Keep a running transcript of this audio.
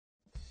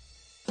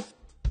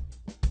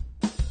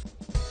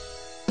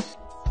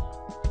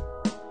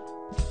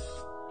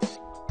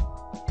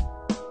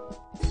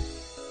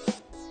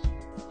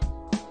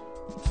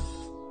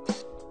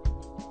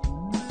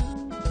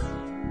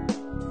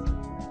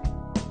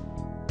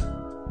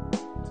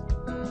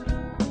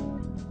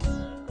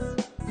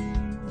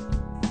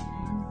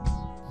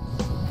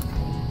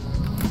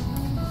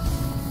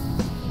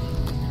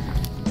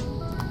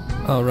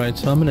Alright,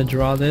 so I'm gonna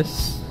draw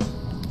this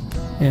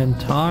and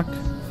talk,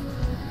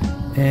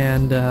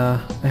 and I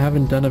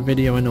haven't done a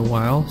video in a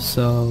while,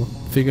 so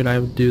figured I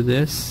would do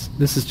this.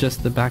 This is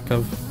just the back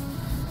of,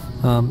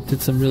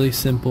 did some really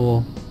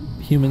simple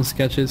human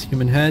sketches,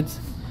 human heads.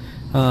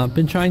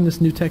 Been trying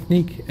this new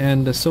technique,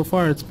 and so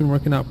far it's been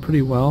working out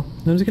pretty well.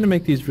 I'm just gonna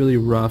make these really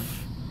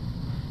rough,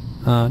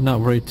 not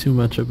worry too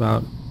much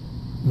about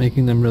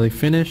making them really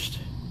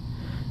finished.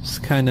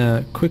 Just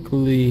kinda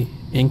quickly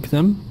ink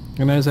them.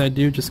 And as I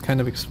do, just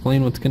kind of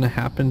explain what's going to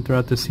happen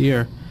throughout this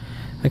year.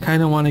 I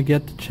kind of want to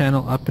get the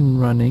channel up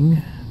and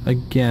running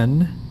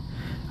again.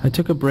 I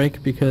took a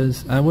break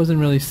because I wasn't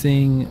really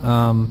seeing,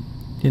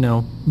 you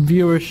know,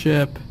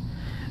 viewership,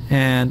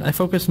 and I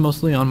focused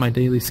mostly on my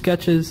daily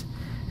sketches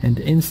and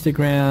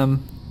Instagram,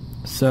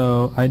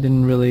 so I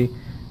didn't really,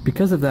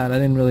 because of that, I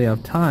didn't really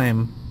have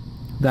time,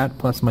 that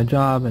plus my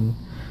job and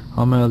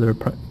all my other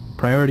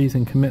priorities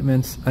and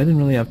commitments, I didn't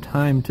really have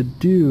time to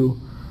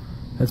do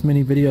as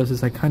many videos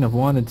as I kind of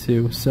wanted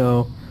to,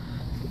 so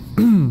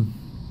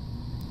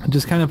I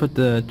just kind of put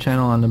the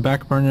channel on the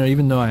back burner,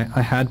 even though I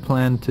had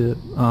planned to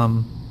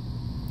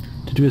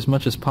do as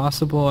much as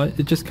possible.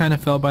 It just kind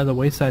of fell by the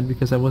wayside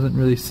because I wasn't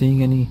really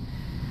seeing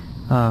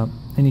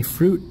any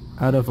fruit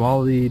out of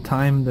all the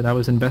time that I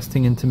was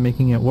investing into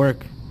making it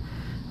work.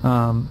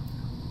 I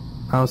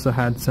also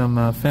had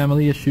some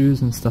family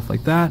issues and stuff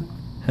like that.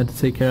 Had to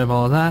take care of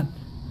all of that.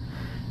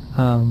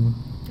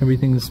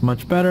 Everything's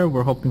much better.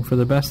 We're hoping for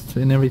the best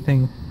in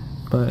everything,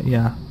 but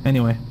yeah,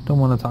 anyway, don't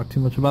want to talk too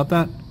much about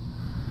that.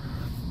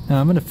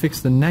 Now I'm going to fix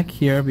the neck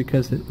here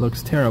because it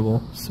looks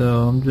terrible,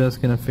 so I'm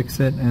just going to fix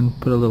it and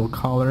put a little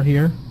collar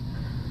here.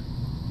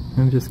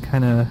 And just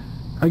kind of,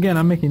 again,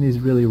 I'm making these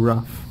really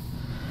rough,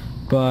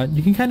 but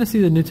you can kind of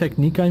see the new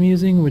technique I'm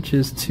using, which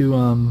is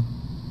to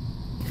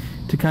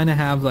kind of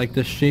have like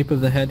the shape of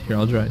the head. Here,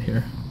 I'll draw it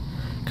here.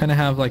 Kind of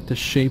have like the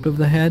shape of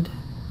the head.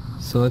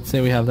 So let's say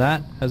we have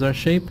that as our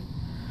shape,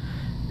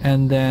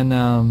 and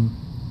then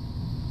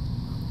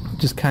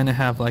just kind of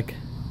have like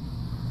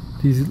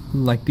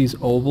these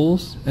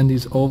ovals, and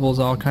these ovals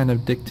all kind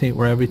of dictate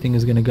where everything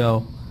is going to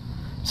go.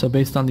 So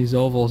based on these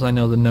ovals, I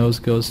know the nose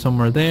goes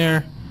somewhere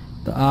there,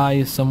 the eye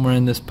is somewhere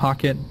in this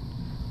pocket,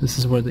 this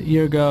is where the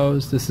ear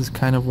goes, this is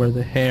kind of where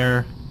the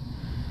hair,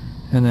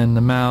 and then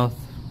the mouth,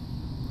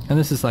 and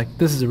this is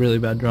a really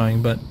bad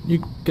drawing, but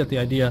you get the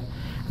idea.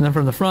 And then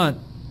from the front,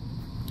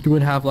 you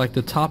would have like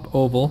the top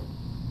oval,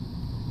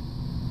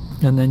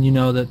 and then you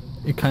know that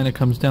it kind of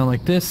comes down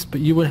like this, but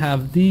you would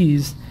have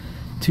these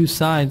two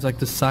sides, like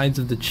the sides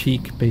of the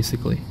cheek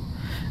basically.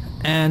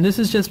 And this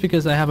is just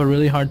because I have a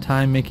really hard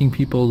time making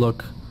people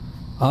look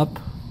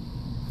up.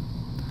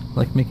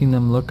 Like making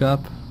them look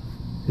up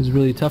is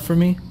really tough for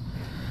me.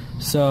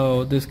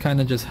 So this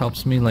kind of just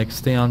helps me like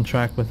stay on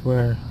track with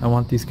where I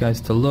want these guys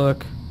to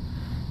look,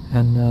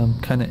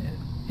 and kind of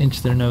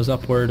inch their nose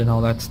upward and all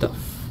that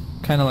stuff.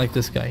 Kind of like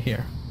this guy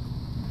here.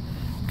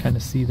 Kind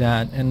of see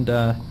that, and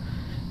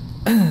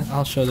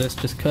I'll show this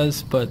just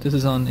cause, but this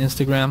is on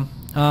Instagram.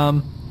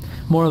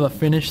 More of a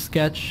finished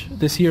sketch.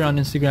 This year on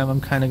Instagram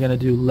I'm kind of going to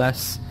do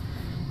less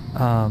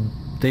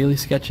daily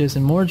sketches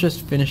and more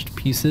just finished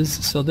pieces,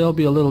 so they'll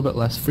be a little bit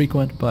less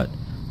frequent, but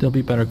they'll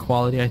be better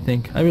quality, I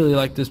think. I really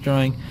like this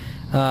drawing.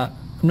 I'm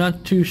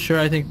not too sure,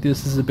 I think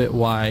this is a bit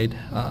wide.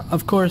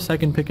 Of course I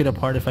can pick it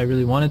apart if I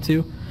really wanted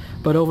to,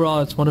 but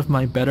overall it's one of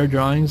my better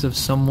drawings of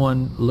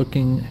someone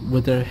looking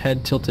with their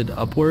head tilted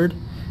upward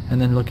and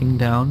then looking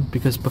down,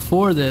 because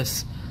before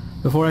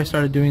I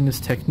started doing this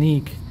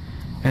technique,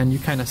 and you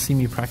kind of see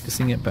me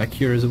practicing it back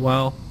here as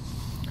well,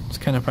 just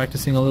kind of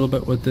practicing a little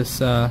bit with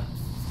this,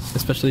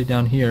 especially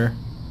down here.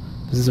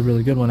 This is a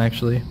really good one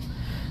actually.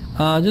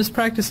 Just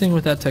practicing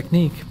with that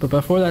technique, but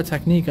before that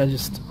technique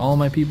all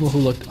my people who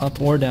looked up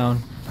or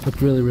down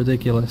looked really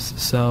ridiculous,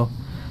 so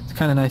it's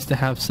kind of nice to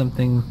have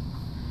something,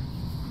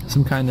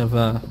 some kind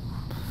of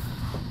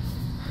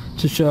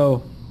to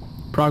show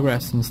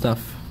progress and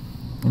stuff.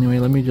 Anyway,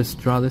 let me just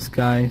draw this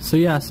guy. So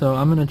yeah, so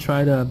I'm going to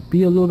try to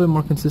be a little bit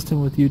more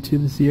consistent with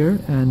YouTube this year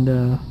and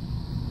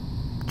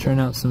churn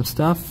out some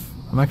stuff.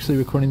 I'm actually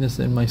recording this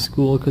in my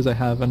school because I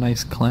have a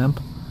nice clamp,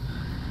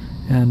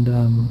 and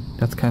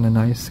that's kind of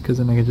nice because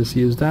then I can just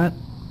use that.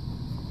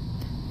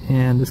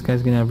 And this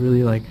guy's going to have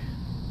really like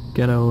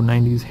ghetto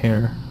 90s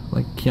hair,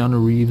 like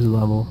Keanu Reeves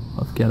level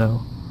of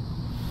ghetto.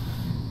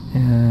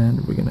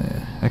 And we're going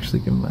to actually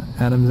give him an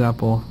Adam's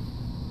apple.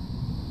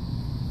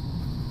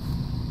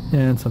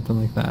 And something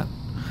like that.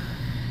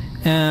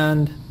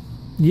 And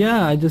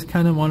yeah, I just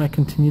kind of want to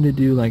continue to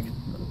do like,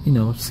 you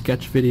know,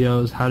 sketch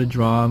videos, how to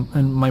draw,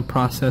 and my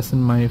process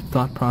and my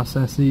thought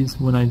processes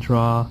when I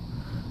draw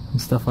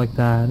and stuff like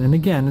that. And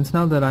again, it's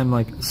not that I'm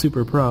like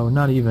super pro,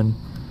 not even,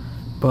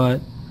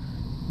 but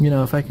you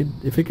know,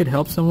 if it could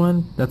help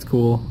someone, that's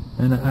cool.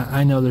 And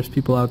I know there's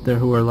people out there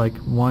who are like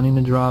wanting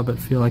to draw but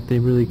feel like they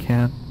really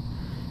can't.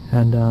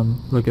 And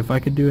look, if I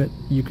could do it,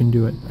 you can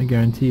do it. I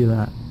guarantee you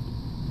that.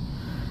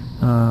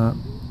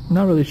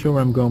 Not really sure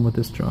where I'm going with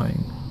this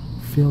drawing.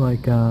 I feel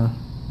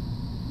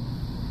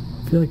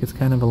feel like it's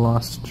kind of a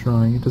lost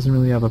drawing. It doesn't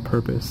really have a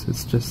purpose.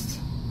 It's just,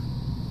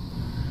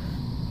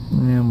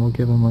 and we'll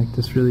give him like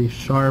this really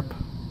sharp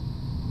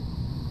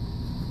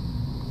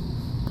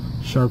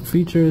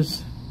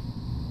features.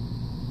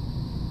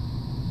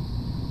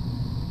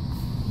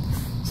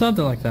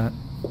 Something like that.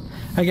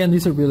 Again,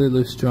 these are really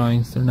loose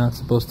drawings. They're not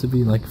supposed to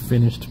be like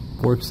finished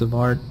works of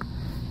art.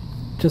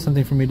 Just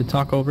something for me to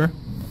talk over.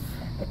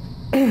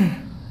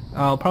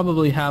 I'll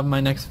probably have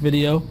my next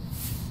video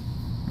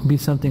be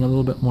something a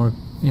little bit more,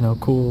 you know,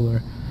 cool,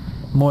 or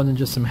more than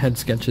just some head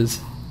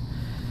sketches.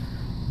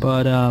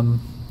 But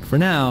for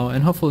now,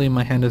 and hopefully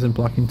my hand isn't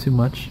blocking too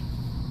much.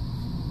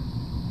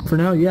 For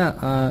now,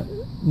 yeah,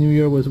 New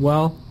Year was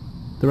well.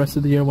 The rest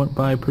of the year went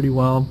by pretty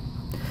well.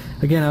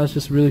 Again, I was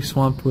just really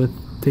swamped with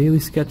daily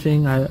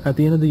sketching. At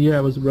the end of the year,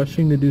 I was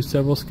rushing to do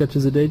several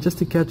sketches a day just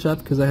to catch up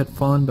because I had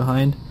fallen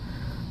behind.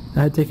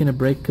 I had taken a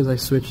break because I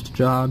switched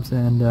jobs,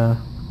 and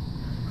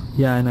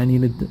yeah, and I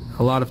needed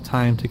a lot of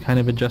time to kind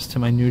of adjust to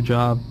my new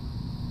job.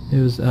 It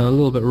was a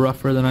little bit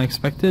rougher than I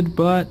expected,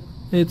 but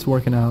it's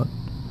working out.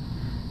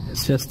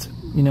 It's just,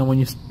 you know, when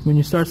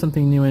you start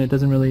something new and it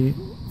doesn't really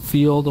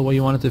feel the way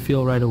you want it to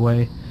feel right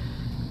away,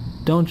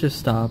 don't just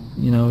stop,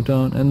 you know,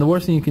 don't. And the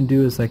worst thing you can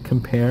do is like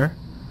compare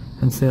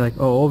and say like,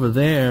 oh, over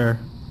there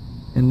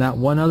in that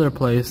one other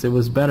place it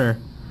was better.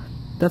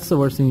 That's the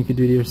worst thing you could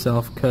do to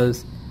yourself,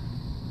 because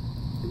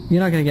you're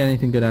not going to get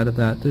anything good out of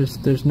that.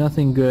 There's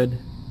nothing good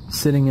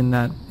sitting in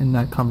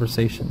that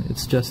conversation.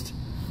 It's just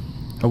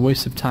a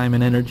waste of time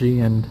and energy,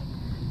 and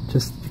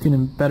just you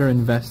can better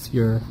invest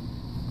your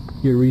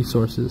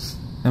resources.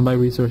 And by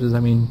resources I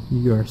mean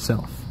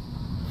yourself.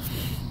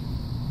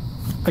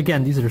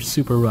 Again, these are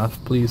super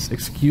rough. Please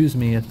excuse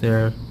me if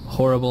they're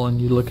horrible and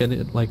you look at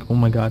it like, oh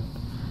my god.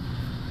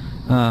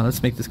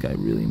 Let's make this guy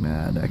really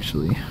mad,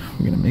 actually.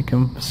 We're gonna make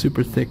him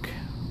super thick,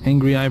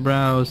 angry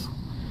eyebrows,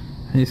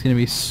 and he's gonna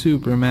be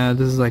super mad.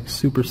 This is like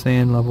Super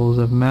Saiyan levels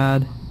of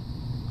mad.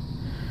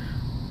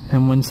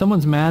 And when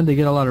someone's mad, they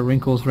get a lot of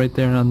wrinkles right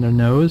there on their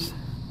nose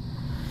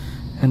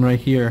and right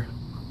here,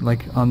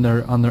 like on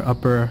their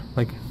upper,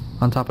 like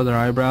on top of their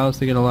eyebrows.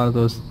 They get a lot of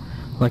those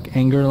like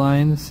anger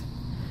lines.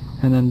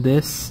 And then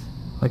this,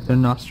 like their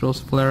nostrils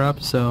flare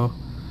up, so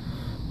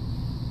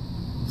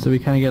we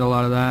kind of get a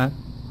lot of that.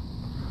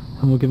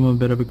 And we'll give him a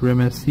bit of a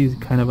grimace. He's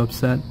kind of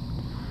upset.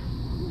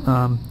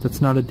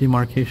 That's not a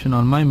demarcation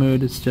on my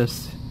mood, it's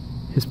just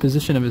his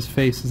position of his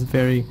face is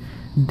very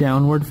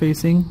downward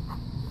facing.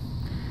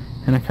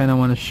 And I kind of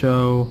want to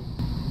show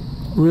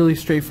really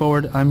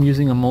straightforward. I'm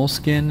using a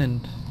moleskin, and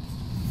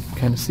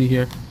kind of see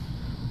here,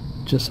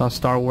 just saw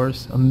Star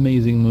Wars,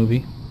 amazing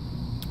movie.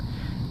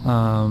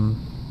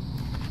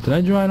 Did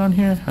I draw it on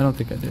here? I don't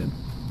think I did.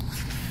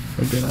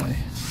 Or did I?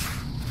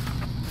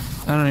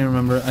 I don't even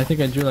remember. I think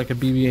I drew like a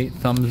BB-8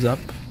 thumbs up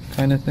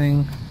kind of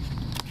thing.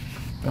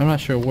 I'm not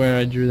sure where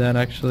I drew that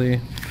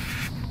actually.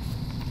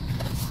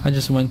 I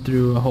just went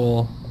through a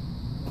whole,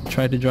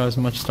 tried to draw as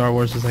much Star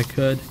Wars as I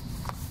could.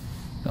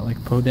 Got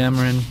like Poe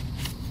Dameron,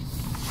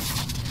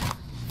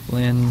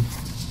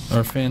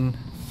 Finn,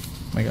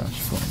 my gosh,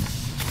 Flynn.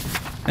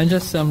 And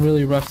just some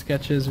really rough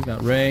sketches. We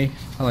got Rey.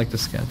 I like to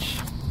sketch.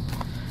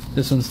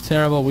 This one's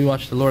terrible. We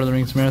watched the Lord of the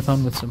Rings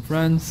marathon with some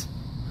friends.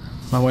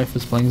 My wife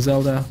was playing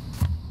Zelda.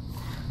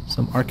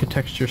 Some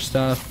architecture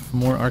stuff,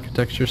 more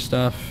architecture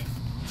stuff.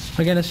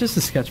 Again, it's just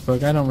a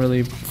sketchbook. I don't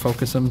really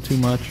focus them too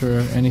much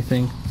or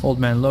anything. Old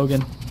Man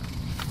Logan.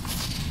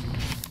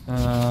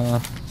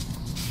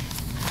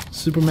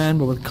 Superman,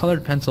 but with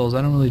colored pencils.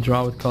 I don't really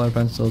draw with colored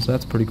pencils.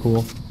 That's pretty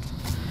cool.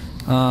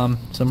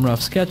 Some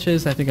rough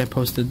sketches. I think I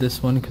posted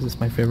this one because it's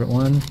my favorite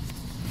one.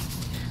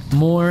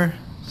 More.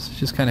 It's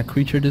just kind of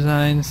creature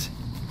designs.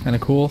 Kind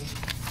of cool.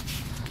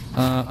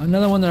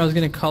 Another one that I was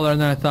going to color,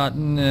 and then I thought,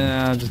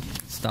 nah, I'll just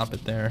stop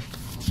it there.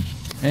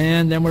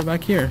 And then we're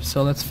back here.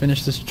 So let's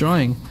finish this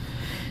drawing.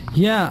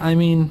 Yeah, I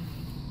mean,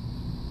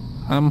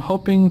 I'm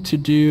hoping to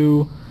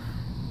do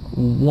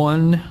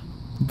one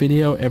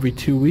video every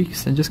 2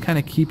 weeks and just kind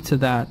of keep to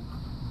that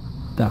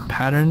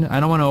pattern. I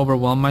don't want to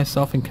overwhelm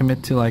myself and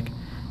commit to like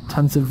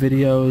tons of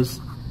videos,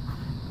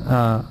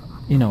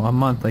 you know, a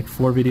month, like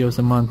 4 videos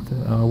a month,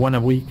 1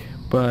 a week.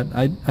 But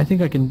I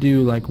think I can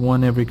do like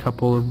 1 every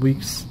couple of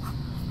weeks,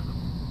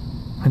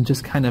 and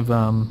just kind of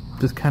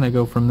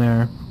go from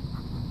there.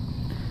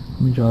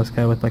 Let me draw this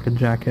guy with like a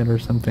jacket or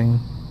something.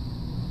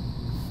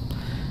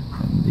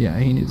 And yeah,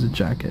 he needs a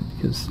jacket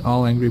because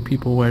all angry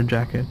people wear a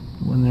jacket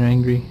when they're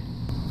angry.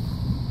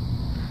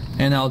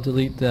 And I'll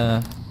delete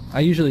the,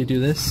 I usually do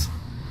this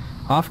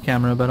off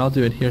camera, but I'll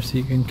do it here so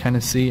you can kind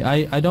of see.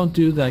 I don't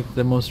do like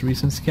the most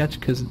recent sketch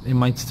because it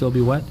might still be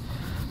wet,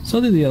 so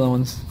I'll do the other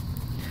ones.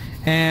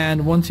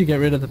 And once you get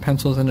rid of the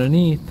pencils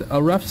underneath,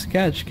 a rough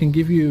sketch can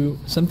give you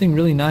something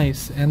really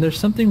nice, and there's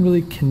something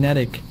really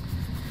kinetic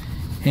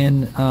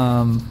in,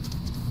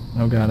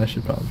 oh god, I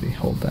should probably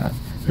hold that.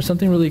 There's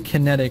something really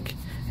kinetic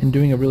in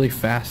doing a really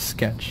fast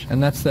sketch,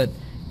 and that's that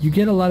you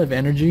get a lot of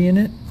energy in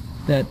it,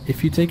 that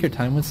if you take your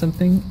time with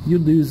something, you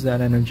lose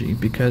that energy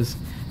because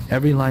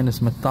every line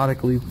is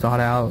methodically thought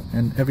out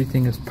and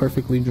everything is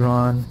perfectly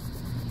drawn.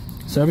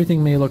 So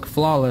everything may look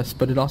flawless,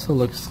 but it also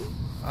looks,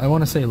 I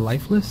want to say,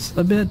 lifeless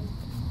a bit.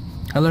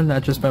 I learned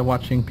that just by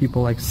watching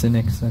people like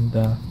Cynics and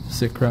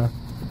Sikra,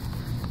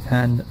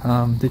 and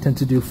they tend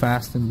to do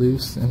fast and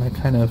loose, and I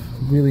kind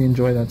of really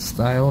enjoy that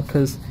style,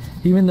 because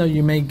even though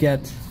you may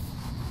get,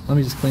 let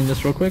me just clean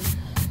this real quick.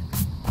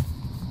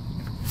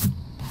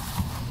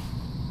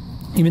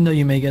 Even though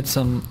you may get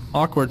some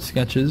awkward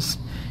sketches,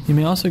 you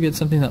may also get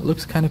something that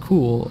looks kind of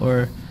cool,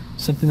 or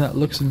something that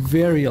looks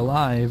very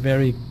alive,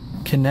 very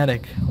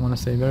kinetic, I want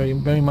to say,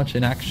 very much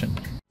in action.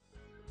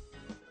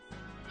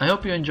 I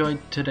hope you enjoyed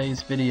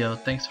today's video.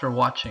 Thanks for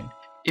watching.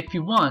 If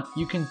you want,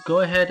 you can go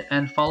ahead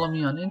and follow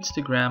me on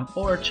Instagram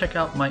or check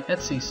out my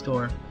Etsy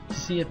store to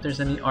see if there's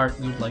any art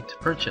you'd like to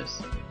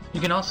purchase.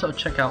 You can also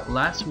check out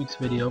last week's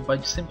video by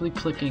simply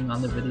clicking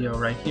on the video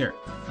right here.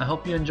 I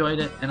hope you enjoyed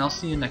it, and I'll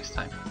see you next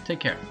time.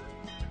 Take care.